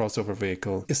kind of crossover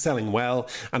vehicle, is selling well.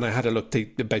 And I had a look,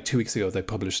 about 2 weeks ago they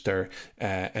published their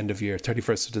end of year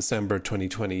 31st of December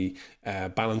 2020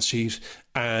 balance sheet,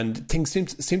 and things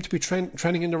seem to be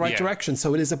trending in the right direction.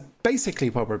 So it is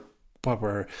basically what we're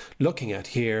looking at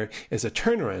here is a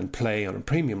turnaround play on a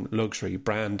premium luxury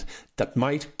brand that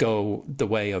might go the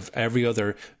way of every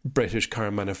other British car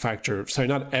manufacturer. Sorry,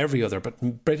 not every other, but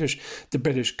the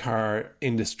British car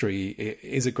industry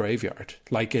is a graveyard.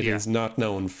 Like, it is not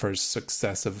known for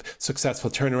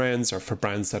successful turnarounds or for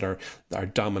brands that are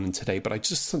dominant today. But I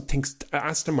just think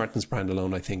Aston Martin's brand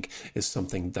alone, I think, is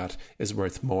something that is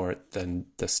worth more than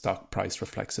the stock price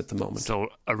reflects at the moment. So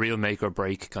a real make or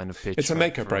break kind of pitch. It's a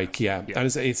make or break, yeah.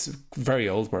 And it's very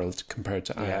old world compared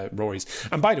to Rory's.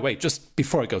 And by the way, just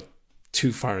before I go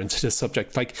too far into the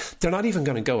subject, like, they're not even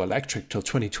going to go electric till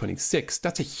 2026.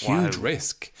 That's a huge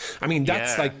risk. I mean,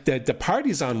 that's like the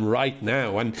party's on right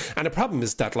now, and the problem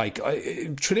is that, like,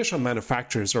 traditional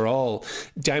manufacturers are all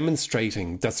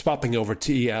demonstrating that swapping over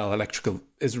to EL electrical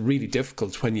is really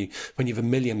difficult when you have a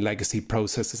million legacy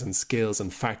processes and skills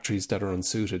and factories that are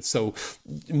unsuited. So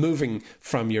moving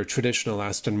from your traditional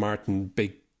Aston Martin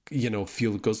big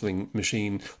fuel guzzling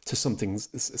machine to something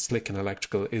slick and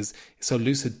electrical is, so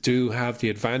Lucid do have the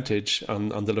advantage on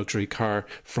the luxury car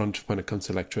front when it comes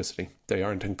to electricity. They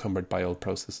aren't encumbered by old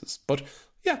processes, but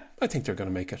yeah, I think they're going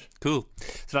to make it. Cool.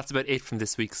 So that's about it from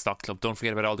this week's Stock Club. Don't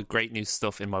forget about all the great new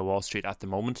stuff in My Wall Street at the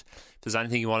moment. If there's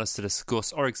anything you want us to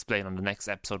discuss or explain on the next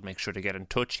episode, make sure to get in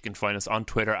touch. You can find us on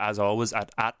Twitter, as always,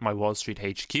 at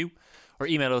MyWallStreetHQ, or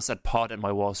email us at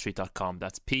pod@mywallstreet.com.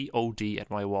 That's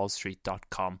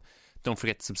pod@mywallstreet.com. Don't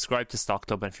forget to subscribe to Stock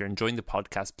Club, and if you're enjoying the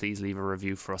podcast, please leave a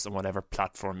review for us on whatever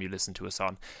platform you listen to us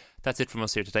on. That's it from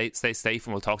us here today. Stay safe,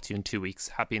 and we'll talk to you in 2 weeks.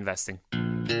 Happy investing.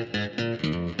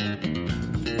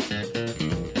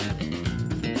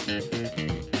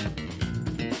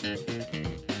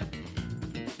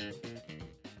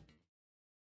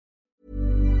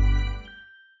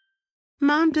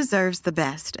 Mom deserves the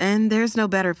best, and there's no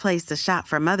better place to shop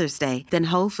for Mother's Day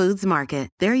than Whole Foods Market.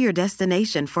 They're your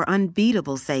destination for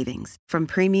unbeatable savings, from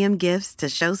premium gifts to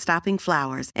show-stopping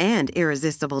flowers and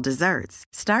irresistible desserts.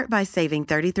 Start by saving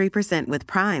 33% with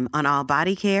Prime on all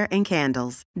body care and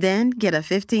candles. Then get a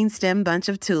 15-stem bunch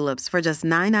of tulips for just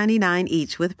 $9.99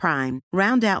 each with Prime.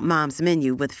 Round out Mom's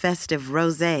menu with festive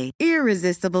rosé,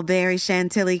 irresistible berry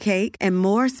chantilly cake, and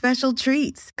more special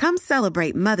treats. Come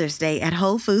celebrate Mother's Day at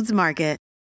Whole Foods Market.